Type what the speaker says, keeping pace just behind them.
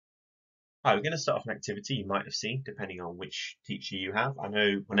Hi, we're going to start off an activity you might have seen, depending on which teacher you have. I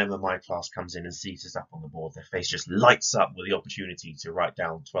know whenever my class comes in and sees us up on the board, their face just lights up with the opportunity to write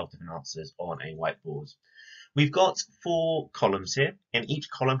down 12 different answers on a whiteboard. We've got 4 columns here, and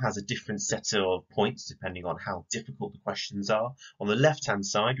each column has a different set of points depending on how difficult the questions are. On the left-hand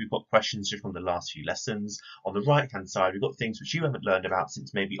side, we've got questions just from the last few lessons. On the right-hand side, we've got things which you haven't learned about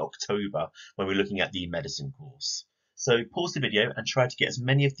since maybe October when we're looking at the medicine course. So pause the video and try to get as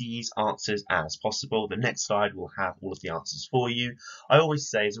many of these answers as possible. The next slide will have all of the answers for you. I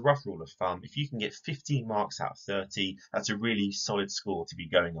always say, as a rough rule of thumb, if you can get 15 marks out of 30, that's a really solid score to be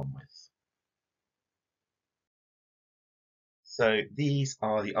going on with. So these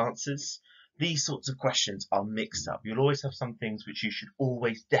are the answers. These sorts of questions are mixed up. You'll always have some things which you should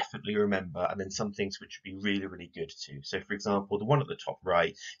always definitely remember, and then some things which would be really, really good too. So for example, the one at the top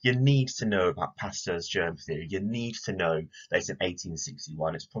right, you need to know about Pasteur's germ theory. You need to know that it's in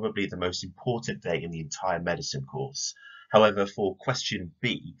 1861. It's probably the most important date in the entire medicine course. However, for question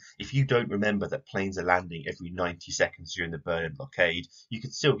B, if you don't remember that planes are landing every 90 seconds during the Berlin blockade, you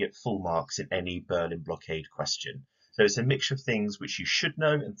could still get full marks in any Berlin blockade question. So it's a mixture of things which you should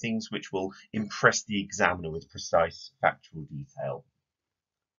know and things which will impress the examiner with precise factual detail.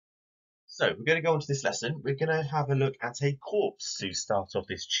 So we're going to go on to this lesson. We're going to have a look at a corpse to start off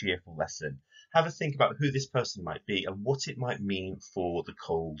this cheerful lesson. Have a think about who this person might be and what it might mean for the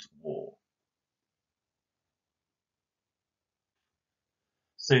Cold War.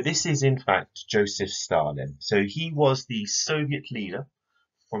 So this is in fact Joseph Stalin. So he was the Soviet leader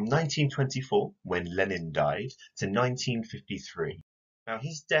from 1924, when Lenin died, to 1953. Now,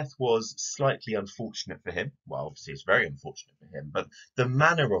 his death was slightly unfortunate for him. Well, obviously, it's very unfortunate for him, but the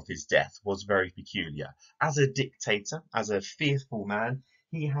manner of his death was very peculiar. As a dictator, as a fearful man,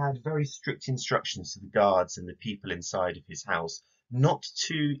 he had very strict instructions to the guards and the people inside of his house not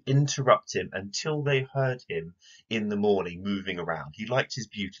to interrupt him until they heard him in the morning moving around. He liked his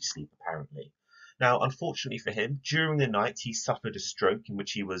beauty sleep, apparently. Now, unfortunately for him, during the night he suffered a stroke in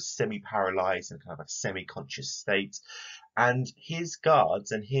which he was semi-paralyzed in kind of a semi-conscious state, and his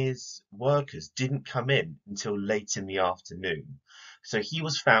guards and his workers didn't come in until late in the afternoon. So he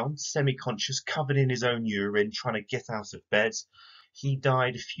was found semi-conscious, covered in his own urine, trying to get out of bed. He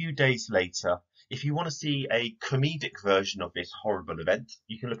died a few days later. If you want to see a comedic version of this horrible event,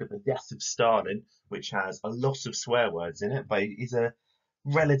 you can look at The Death of Stalin, which has a lot of swear words in it, but it is a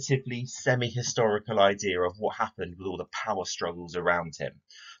relatively semi-historical idea of what happened with all the power struggles around him.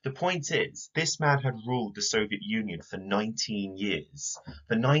 The point is, this man had ruled the Soviet Union for 19 years.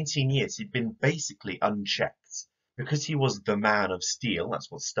 For 19 years, he'd been basically unchecked. Because he was the man of steel,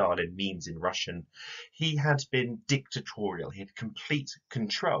 that's what Stalin means in Russian, he had been dictatorial, he had complete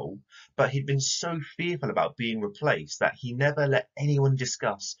control, but he'd been so fearful about being replaced that he never let anyone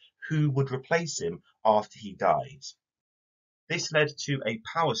discuss who would replace him after he died. This led to a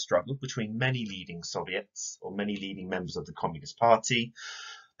power struggle between many leading Soviets or many leading members of the Communist Party.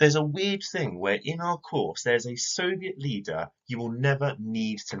 There's a weird thing where in our course there's a Soviet leader you will never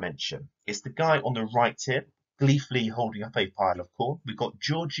need to mention. It's the guy on the right here, gleefully holding up a pile of corn. We've got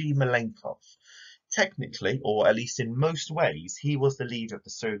Georgy Malenkov. Technically, or at least in most ways, he was the leader of the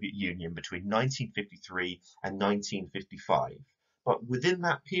Soviet Union between 1953 and 1955. But within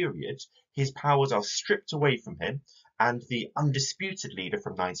that period, his powers are stripped away from him, and the undisputed leader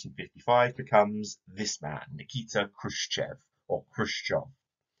from 1955 becomes this man, Nikita Khrushchev, or Khrushchev.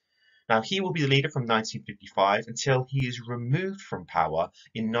 Now, he will be the leader from 1955 until he is removed from power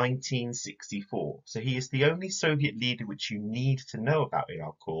in 1964. So he is the only Soviet leader which you need to know about in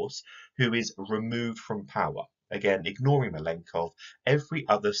our course who is removed from power. Again, ignoring Malenkov, every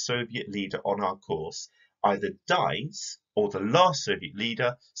other Soviet leader on our course either dies or the last Soviet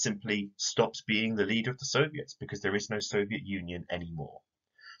leader simply stops being the leader of the Soviets because there is no Soviet Union anymore.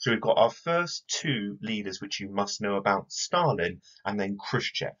 So we've got our first 2 leaders which you must know about, Stalin and then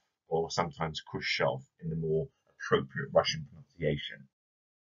Khrushchev, or sometimes Khrushchev in the more appropriate Russian pronunciation.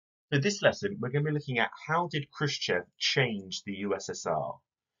 So this lesson, we're going to be looking at how did Khrushchev change the USSR.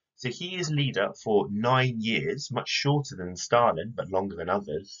 So he is leader for 9 years, much shorter than Stalin, but longer than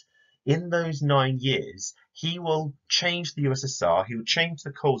others. In those 9 years, he will change the USSR, he will change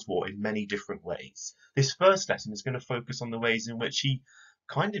the Cold War in many different ways. This first lesson is going to focus on the ways in which he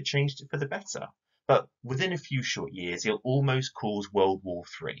kind of changed it for the better. But within a few short years, he'll almost cause World War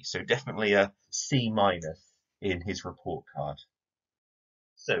III. So definitely a C minus in his report card.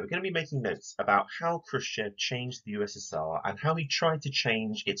 So we're going to be making notes about how Khrushchev changed the USSR and how he tried to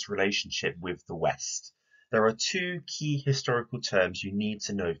change its relationship with the West. There are 2 key historical terms you need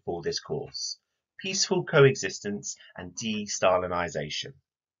to know for this course: peaceful coexistence and de-Stalinization.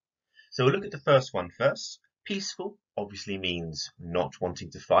 So we'll look at the first one first. Peaceful obviously means not wanting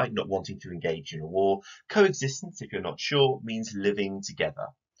to fight, not wanting to engage in a war. Coexistence, if you're not sure, means living together.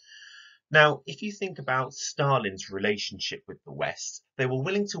 Now, if you think about Stalin's relationship with the West, they were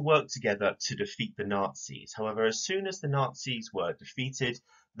willing to work together to defeat the Nazis. However, as soon as the Nazis were defeated,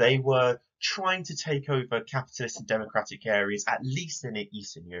 they were trying to take over capitalist and democratic areas, at least in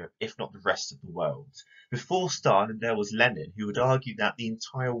Eastern Europe, if not the rest of the world. Before Stalin, there was Lenin, who would argue that the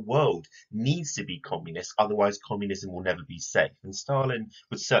entire world needs to be communist, otherwise communism will never be safe. And Stalin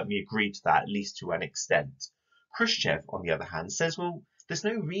would certainly agree to that, at least to an extent. Khrushchev, on the other hand, says, well, there's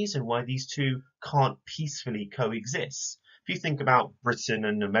no reason why these two can't peacefully coexist. If you think about Britain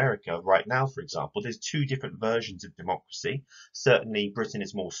and America right now, for example, there's two different versions of democracy. Certainly, Britain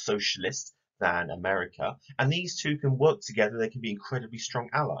is more socialist than America, and these two can work together. They can be incredibly strong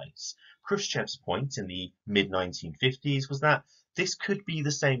allies. Khrushchev's point in the mid-1950s was that this could be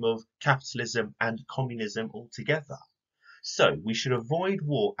the same of capitalism and communism altogether. So we should avoid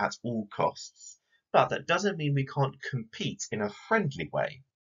war at all costs. But that doesn't mean we can't compete in a friendly way.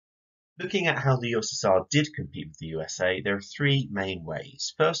 Looking at how the USSR did compete with the USA, there are three main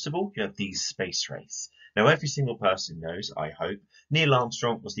ways. First of all, you have the space race. Now, every single person knows, I hope, Neil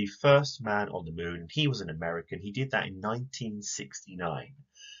Armstrong was the first man on the moon. He was an American. He did that in 1969.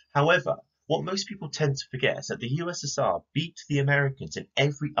 However, what most people tend to forget is that the USSR beat the Americans in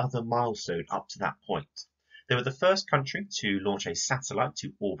every other milestone up to that point. They were the first country to launch a satellite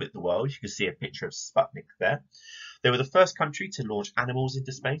to orbit the world. You can see a picture of Sputnik there. They were the first country to launch animals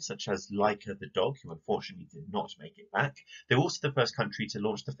into space, such as Laika the dog, who unfortunately did not make it back. They were also the first country to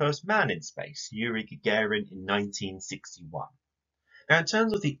launch the first man in space, Yuri Gagarin, in 1961. Now, in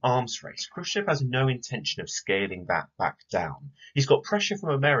terms of the arms race, Khrushchev has no intention of scaling that back down. He's got pressure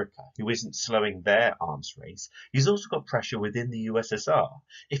from America, who isn't slowing their arms race. He's also got pressure within the USSR.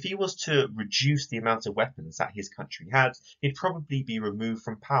 If he was to reduce the amount of weapons that his country had, he'd probably be removed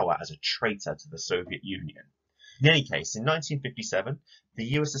from power as a traitor to the Soviet Union. In any case, in 1957,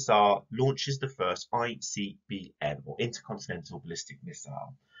 the USSR launches the first ICBM, or Intercontinental Ballistic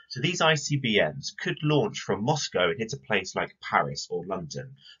Missile. So these ICBMs could launch from Moscow and hit a place like Paris or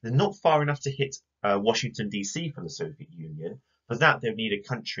London. They're not far enough to hit Washington, D.C. from the Soviet Union. For that, they would need a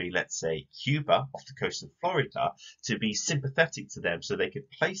country, let's say Cuba, off the coast of Florida, to be sympathetic to them so they could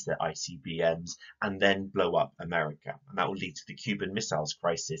place their ICBMs and then blow up America. And that will lead to the Cuban Missiles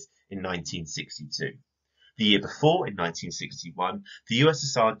Crisis in 1962. The year before, in 1961, the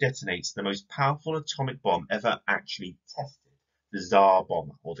USSR detonates the most powerful atomic bomb ever actually tested, the Tsar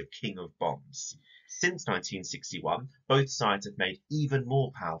bomb, or the King of Bombs. Since 1961, both sides have made even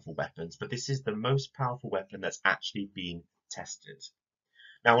more powerful weapons, but this is the most powerful weapon that's actually been tested.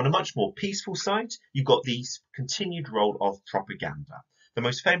 Now, on a much more peaceful side, you've got the continued role of propaganda. The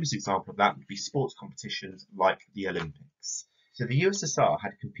most famous example of that would be sports competitions like the Olympics. So the USSR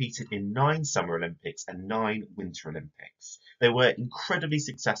had competed in 9 Summer Olympics and 9 Winter Olympics. They were incredibly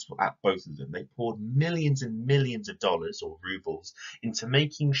successful at both of them. They poured millions and millions of dollars, or rubles, into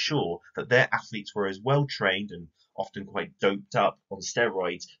making sure that their athletes were as well trained and often quite doped up on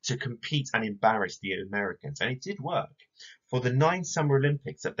steroids to compete and embarrass the Americans. And it did work. For the 9 Summer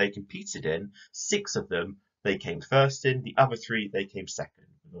Olympics that they competed in, 6 of them they came first in, the other 3 they came second,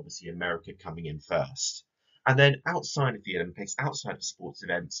 with obviously America coming in first. And then outside of the Olympics, outside of sports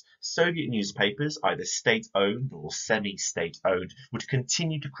events, Soviet newspapers, either state-owned or semi-state-owned, would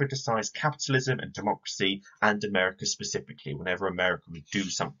continue to criticize capitalism and democracy, and America specifically, whenever America would do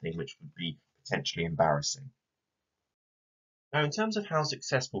something which would be potentially embarrassing. Now, in terms of how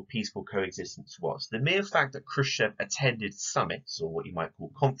successful peaceful coexistence was, the mere fact that Khrushchev attended summits, or what you might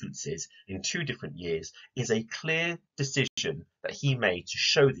call conferences, in 2 different years is a clear decision that he made to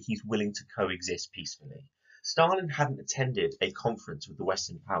show that he's willing to coexist peacefully. Stalin hadn't attended a conference with the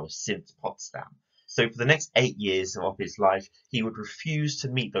Western powers since Potsdam. So for the next 8 years of his life, he would refuse to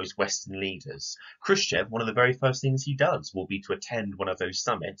meet those Western leaders. Khrushchev, one of the very first things he does will be to attend one of those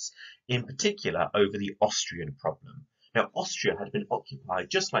summits, in particular over the Austrian problem. Now, Austria had been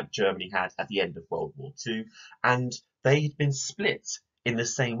occupied just like Germany had at the end of World War II, and they had been split in the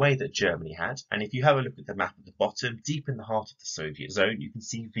same way that Germany had. And if you have a look at the map at the bottom, deep in the heart of the Soviet zone, you can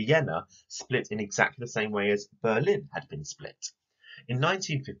see Vienna split in exactly the same way as Berlin had been split. In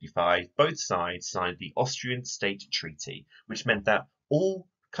 1955, both sides signed the Austrian State Treaty, which meant that all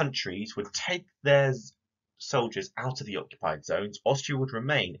countries would take their soldiers out of the occupied zones. Austria would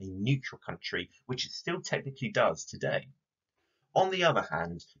remain a neutral country, which it still technically does today. On the other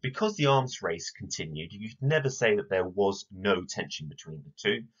hand, because the arms race continued, you could never say that there was no tension between the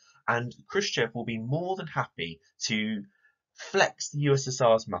two, and Khrushchev will be more than happy to flexed the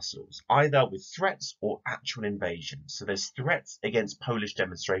USSR's muscles, either with threats or actual invasions. So there's threats against Polish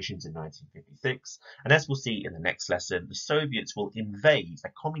demonstrations in 1956, and as we'll see in the next lesson, the Soviets will invade a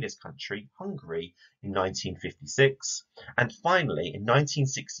communist country, Hungary, in 1956. And finally, in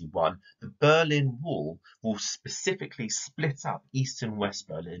 1961, the Berlin Wall will specifically split up East and West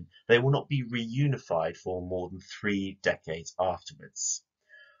Berlin. They will not be reunified for more than 3 decades afterwards.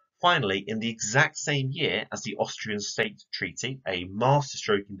 Finally, in the exact same year as the Austrian State Treaty, a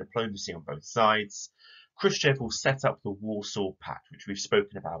masterstroke in diplomacy on both sides, Khrushchev will set up the Warsaw Pact, which we've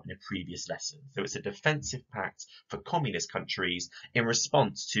spoken about in a previous lesson. So it's a defensive pact for communist countries in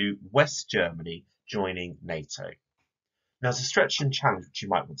response to West Germany joining NATO. Now, as a stretch and challenge which you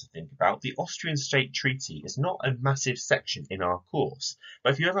might want to think about, the Austrian State Treaty is not a massive section in our course,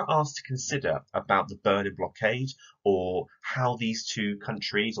 but if you're ever asked to consider about the Berlin blockade or how these two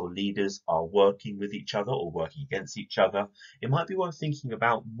countries or leaders are working with each other or working against each other, it might be worth thinking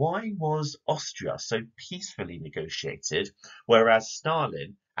about why was Austria so peacefully negotiated, whereas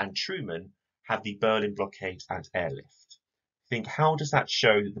Stalin and Truman had the Berlin blockade and airlift. Think, how does that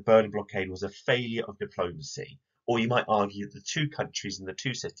show that the Berlin blockade was a failure of diplomacy? Or you might argue that the two countries and the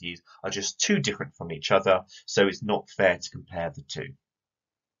two cities are just too different from each other, so it's not fair to compare the two.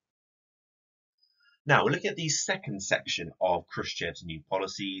 Now, we're looking at the second section of Khrushchev's new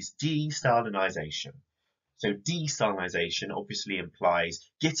policies, de-Stalinisation. So de-Stalinisation obviously implies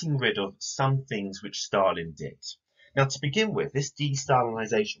getting rid of some things which Stalin did. Now, to begin with, this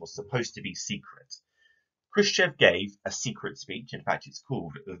de-Stalinisation was supposed to be secret. Khrushchev gave a secret speech, in fact it's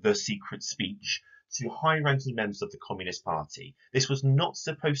called the secret speech, to high-ranking members of the Communist Party. This was not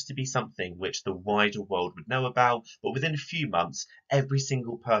supposed to be something which the wider world would know about, but within a few months, every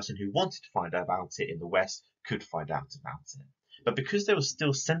single person who wanted to find out about it in the West could find out about it. But because there was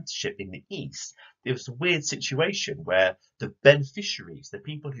still censorship in the East, there was a weird situation where the beneficiaries, the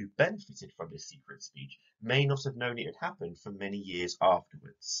people who benefited from this secret speech, may not have known it had happened for many years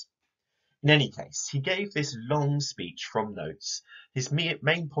afterwards. In any case, he gave this long speech from notes. His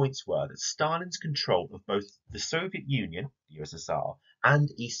main points were that Stalin's control of both the Soviet Union, the USSR, and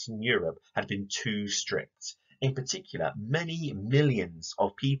Eastern Europe had been too strict. In particular, many millions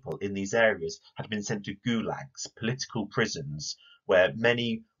of people in these areas had been sent to gulags, political prisons, where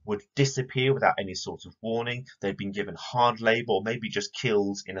many would disappear without any sort of warning. They'd been given hard labour or maybe just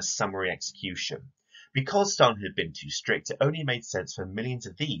killed in a summary execution. Because Stalin had been too strict, it only made sense for millions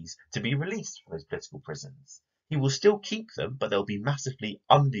of these to be released from those political prisons. He will still keep them, but they'll be massively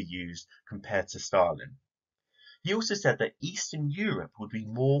underused compared to Stalin. He also said that Eastern Europe would be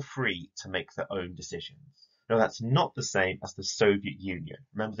more free to make their own decisions. Now, that's not the same as the Soviet Union.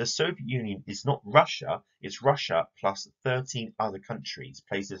 Remember, the Soviet Union is not Russia, it's Russia plus 13 other countries,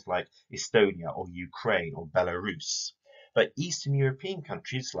 places like Estonia or Ukraine or Belarus. But Eastern European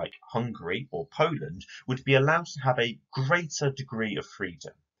countries like Hungary or Poland would be allowed to have a greater degree of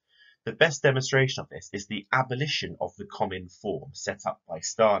freedom. The best demonstration of this is the abolition of the Cominform set up by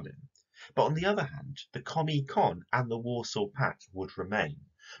Stalin. But on the other hand, the Comecon and the Warsaw Pact would remain.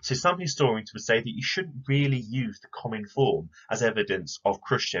 So some historians would say that you shouldn't really use the Cominform as evidence of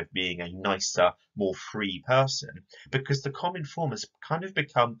Khrushchev being a nicer, more free person, because the Cominform has kind of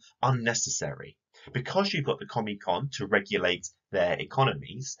become unnecessary. Because you've got the Comecon to regulate their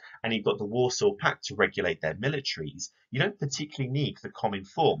economies, and you've got the Warsaw Pact to regulate their militaries, you don't particularly need the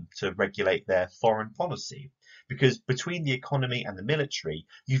Cominform to regulate their foreign policy. Because between the economy and the military,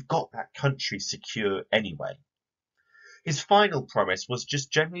 you've got that country secure anyway. His final promise was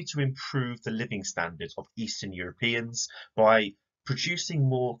just generally to improve the living standards of Eastern Europeans by producing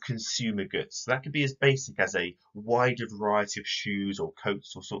more consumer goods. So that could be as basic as a wider variety of shoes or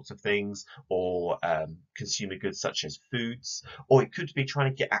coats or sorts of things, or consumer goods such as foods, or it could be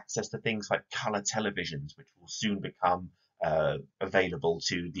trying to get access to things like colour televisions, which will soon become available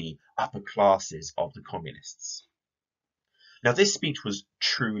to the upper classes of the communists. Now, this speech was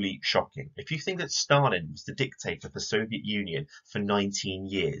truly shocking. If you think that Stalin was the dictator of the Soviet Union for 19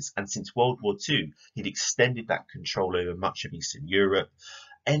 years, and since World War II, he'd extended that control over much of Eastern Europe,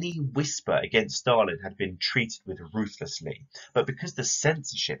 any whisper against Stalin had been treated with ruthlessly. But because the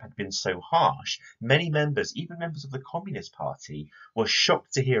censorship had been so harsh, many members, even members of the Communist Party, were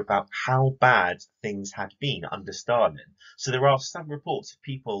shocked to hear about how bad things had been under Stalin. So there are some reports of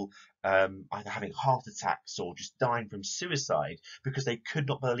people either having heart attacks or just dying from suicide because they could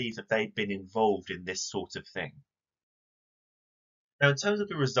not believe that they'd been involved in this sort of thing. Now, in terms of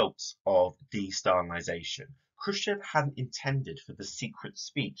the results of de-Stalinisation, Khrushchev hadn't intended for the secret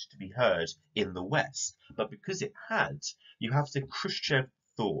speech to be heard in the West, but because it had, you have the Khrushchev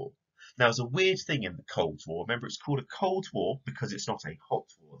thaw. Now, it's a weird thing in the Cold War. Remember, it's called a Cold War because it's not a hot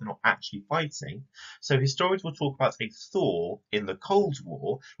war. They're not actually fighting. So historians will talk about a thaw in the Cold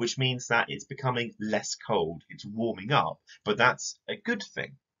War, which means that it's becoming less cold. It's warming up, but that's a good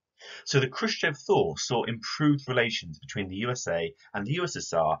thing. So the Khrushchev thaw saw improved relations between the USA and the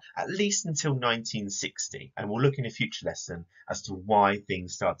USSR at least until 1960, and we'll look in a future lesson as to why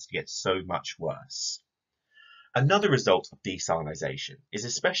things started to get so much worse. Another result of desalinization is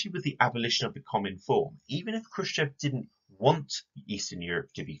especially with the abolition of the Cominform. Even if Khrushchev didn't want Eastern Europe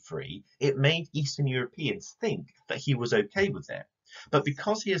to be free, it made Eastern Europeans think that he was okay with it. But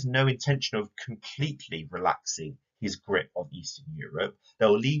because he has no intention of completely relaxing his grip on Eastern Europe, that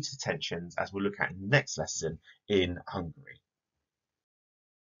will lead to tensions, as we'll look at in the next lesson, in Hungary.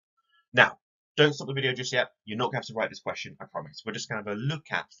 Now, don't stop the video just yet. You're not going to have to write this question, I promise. We're just going to have a look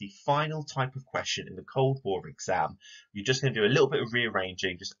at the final type of question in the Cold War exam. You're just going to do a little bit of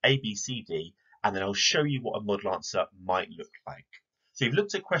rearranging, just A, B, C, D, and then I'll show you what a model answer might look like. So you've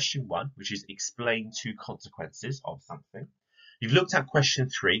looked at question 1, which is explain 2 consequences of something. You've looked at question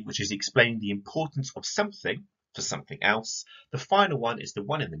 3, which is explain the importance of something for something else. The final one is the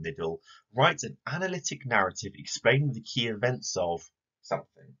one in the middle. Write an analytic narrative explaining the key events of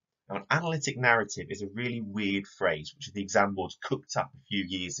something. Now, an analytic narrative is a really weird phrase, which the exam board cooked up a few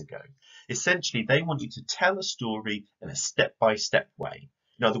years ago. Essentially, they want you to tell a story in a step-by-step way.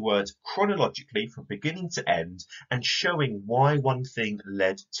 In other words, chronologically from beginning to end, and showing why one thing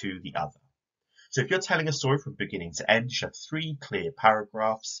led to the other. So if you're telling a story from beginning to end, you should have 3 clear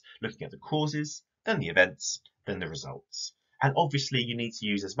paragraphs looking at the causes, then the events, then the results. And obviously you need to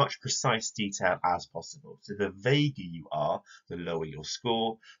use as much precise detail as possible. So the vaguer you are, the lower your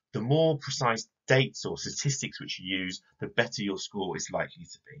score. The more precise dates or statistics which you use, the better your score is likely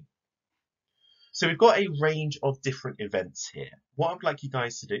to be. So we've got a range of different events here. What I'd like you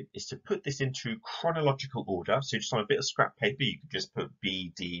guys to do is to put this into chronological order. So just on a bit of scrap paper, you could just put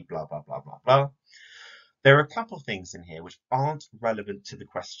B, D, blah, blah, blah, blah, blah. There are a couple of things in here which aren't relevant to the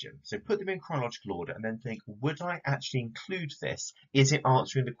question. So put them in chronological order and then think, would I actually include this? Is it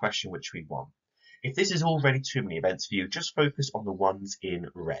answering the question which we want? If this is already too many events for you, just focus on the ones in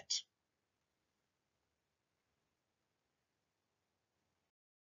red.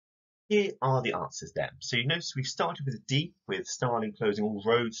 Here are the answers then. So you notice we've started with D, with Stalin closing all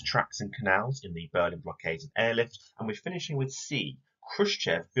roads, tracks and canals in the Berlin blockade and airlift, and we're finishing with C,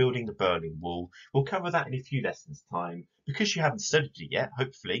 Khrushchev building the Berlin Wall. We'll cover that in a few lessons' time. Because you haven't studied it yet,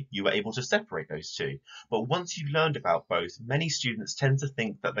 hopefully you were able to separate those two. But once you've learned about both, many students tend to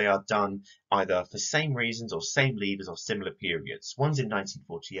think that they are done either for same reasons or same leaders or similar periods. One's in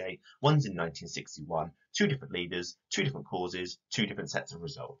 1948, one's in 1961, 2 different leaders, 2 different causes, 2 different sets of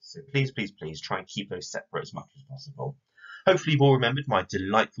results. So please, please, please try and keep those separate as much as possible. Hopefully you've all remembered my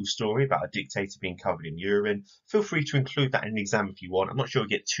delightful story about a dictator being covered in urine. Feel free to include that in the exam if you want. I'm not sure you'll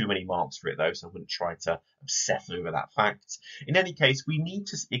get too many marks for it though, so I wouldn't try to obsess over that fact. In any case, we need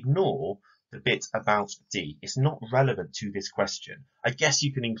to ignore the bit about D. It's not relevant to this question. I guess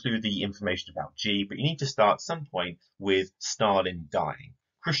you can include the information about G, but you need to start at some point with Stalin dying.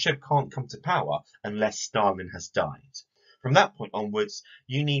 Khrushchev can't come to power unless Stalin has died. From that point onwards,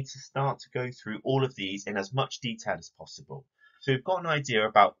 you need to start to go through all of these in as much detail as possible. So we've got an idea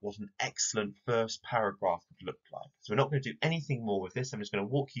about what an excellent first paragraph would look like. So we're not going to do anything more with this. I'm just going to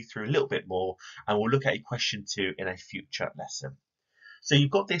walk you through a little bit more and we'll look at a question 2 in a future lesson. So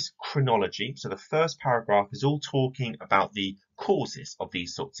you've got this chronology. So the first paragraph is all talking about the causes of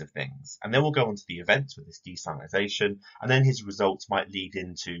these sorts of things. And then we'll go on to the events with this desalinization. And then his results might lead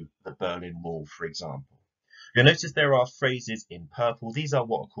into the Berlin Wall, for example. You'll notice there are phrases in purple. These are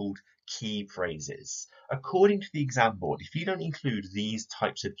what are called key phrases. According to the exam board, if you don't include these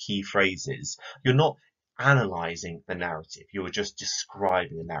types of key phrases, you're not analysing the narrative. You're just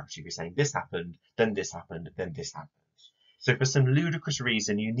describing the narrative. You're saying this happened, then this happened, then this happened. So for some ludicrous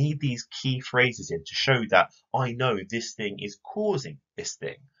reason, you need these key phrases in to show that I know this thing is causing this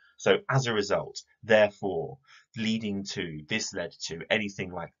thing. So as a result, therefore, leading to, this led to,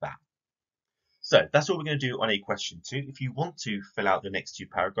 anything like that. So that's what we're going to do on a question 2. If you want to fill out the next 2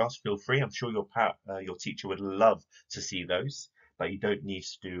 paragraphs, feel free. I'm sure your teacher would love to see those, but you don't need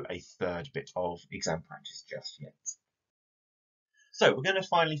to do a third bit of exam practice just yet. So we're going to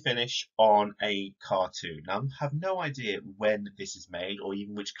finally finish on a cartoon. Now, I have no idea when this is made or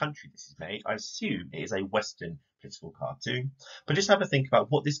even which country this is made. I assume it is a Western political cartoon, but just have a think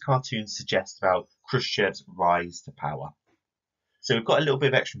about what this cartoon suggests about Khrushchev's rise to power. So we've got a little bit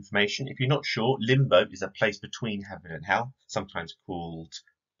of extra information. If you're not sure, limbo is a place between heaven and hell, sometimes called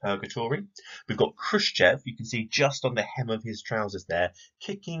purgatory. We've got Khrushchev, you can see just on the hem of his trousers there,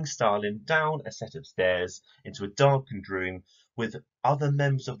 kicking Stalin down a set of stairs into a darkened room with other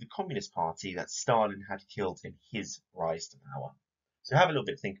members of the Communist Party that Stalin had killed in his rise to power. So have a little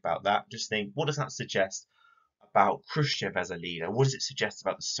bit to think about that. Just think, what does that suggest about Khrushchev as a leader? What does it suggest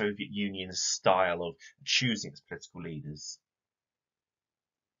about the Soviet Union's style of choosing its political leaders?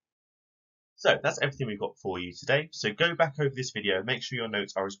 So that's everything we've got for you today. So go back over this video, make sure your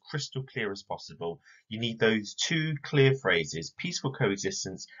notes are as crystal clear as possible. You need those two clear phrases, peaceful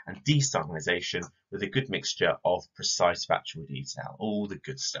coexistence and de-Stalinisation, with a good mixture of precise factual detail. All the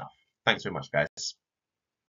good stuff. Thanks very much, guys.